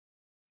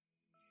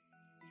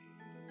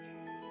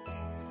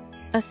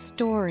A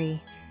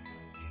story.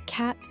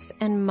 Cats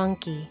and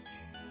Monkey.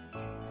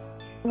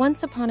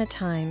 Once upon a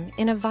time,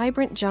 in a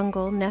vibrant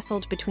jungle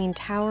nestled between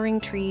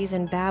towering trees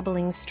and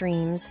babbling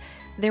streams,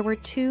 there were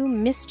two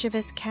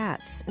mischievous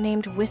cats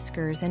named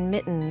Whiskers and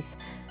Mittens.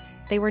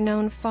 They were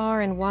known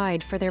far and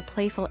wide for their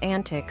playful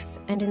antics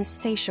and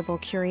insatiable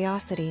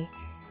curiosity.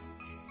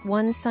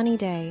 One sunny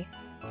day,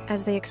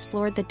 as they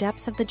explored the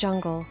depths of the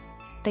jungle,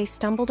 they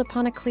stumbled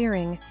upon a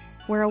clearing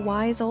where a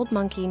wise old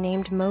monkey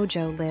named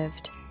Mojo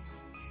lived.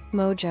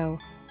 Mojo,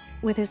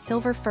 with his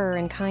silver fur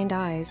and kind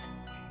eyes,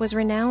 was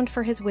renowned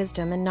for his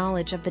wisdom and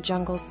knowledge of the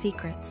jungle's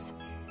secrets.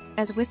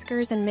 As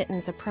Whiskers and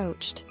Mittens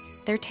approached,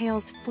 their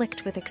tails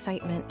flicked with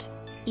excitement,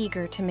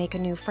 eager to make a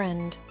new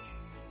friend.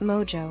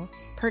 Mojo,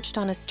 perched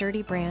on a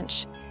sturdy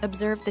branch,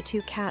 observed the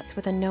two cats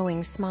with a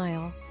knowing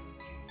smile.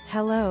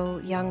 "Hello,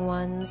 young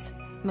ones,"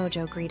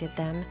 Mojo greeted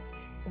them.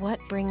 "What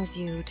brings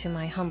you to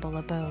my humble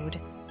abode?"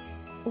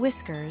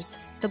 Whiskers,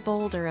 the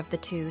bolder of the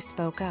two,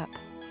 spoke up.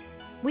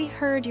 "We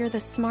heard you're the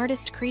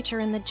smartest creature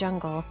in the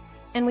jungle,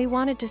 and we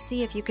wanted to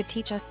see if you could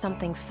teach us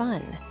something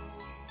fun."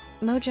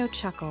 Mojo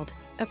chuckled,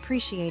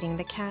 appreciating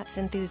the cat's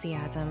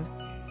enthusiasm.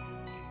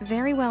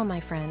 "Very well, my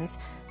friends,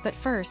 but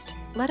first,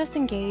 let us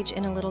engage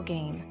in a little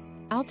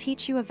game. I'll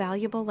teach you a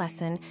valuable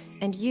lesson,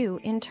 and you,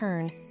 in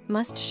turn,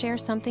 must share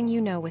something you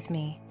know with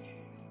me."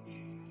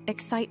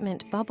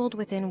 Excitement bubbled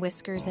within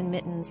Whiskers and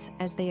Mittens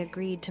as they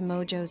agreed to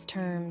Mojo's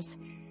terms.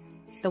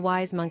 The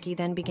wise monkey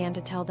then began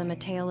to tell them a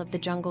tale of the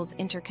jungle's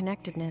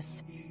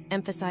interconnectedness,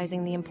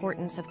 emphasizing the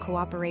importance of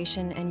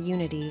cooperation and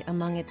unity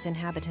among its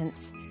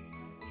inhabitants.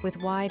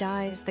 With wide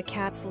eyes, the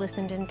cats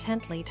listened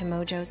intently to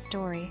Mojo's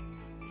story.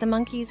 The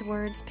monkey's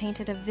words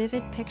painted a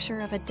vivid picture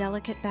of a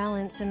delicate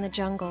balance in the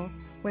jungle,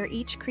 where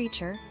each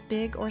creature,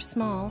 big or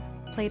small,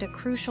 played a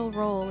crucial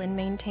role in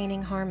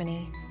maintaining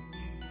harmony.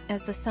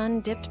 As the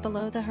sun dipped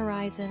below the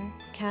horizon,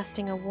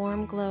 casting a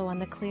warm glow on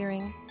the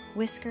clearing,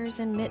 Whiskers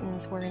and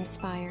Mittens were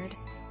inspired.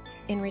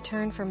 In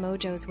return for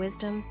Mojo's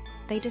wisdom,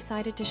 they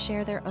decided to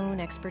share their own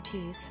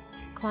expertise,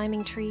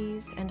 climbing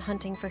trees and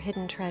hunting for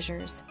hidden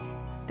treasures.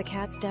 The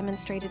cats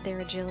demonstrated their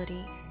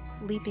agility,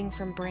 leaping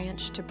from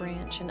branch to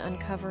branch and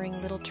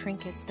uncovering little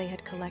trinkets they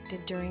had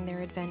collected during their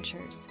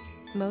adventures.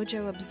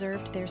 Mojo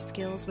observed their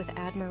skills with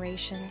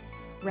admiration,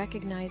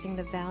 recognizing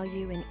the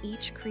value in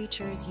each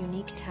creature's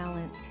unique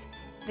talents.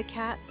 The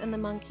cats and the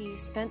monkey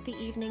spent the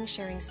evening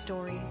sharing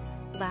stories,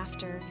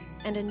 laughter,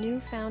 and a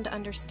newfound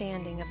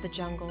understanding of the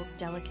jungle's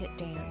delicate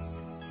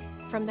dance.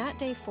 From that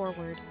day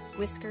forward,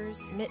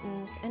 Whiskers,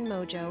 Mittens, and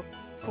Mojo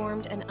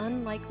formed an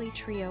unlikely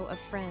trio of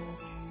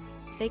friends.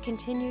 They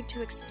continued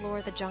to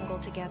explore the jungle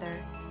together,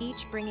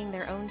 each bringing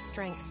their own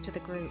strengths to the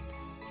group.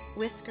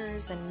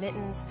 Whiskers and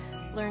Mittens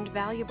learned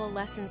valuable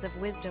lessons of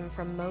wisdom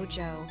from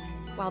Mojo,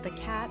 while the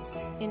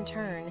cats, in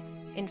turn,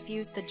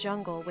 infused the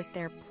jungle with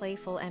their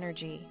playful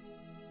energy.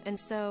 And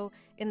so,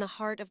 in the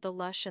heart of the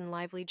lush and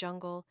lively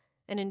jungle,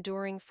 an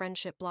enduring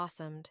friendship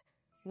blossomed,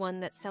 one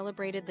that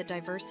celebrated the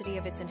diversity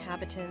of its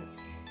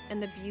inhabitants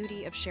and the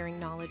beauty of sharing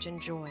knowledge and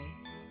joy.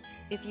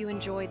 If you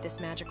enjoyed this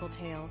magical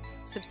tale,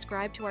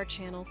 subscribe to our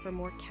channel for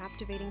more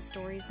captivating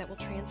stories that will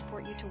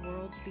transport you to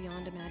worlds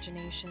beyond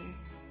imagination.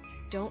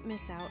 Don't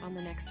miss out on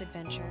the next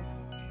adventure.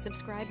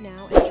 Subscribe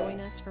now and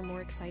join us for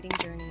more exciting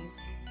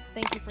journeys.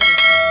 Thank you for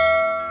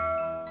listening.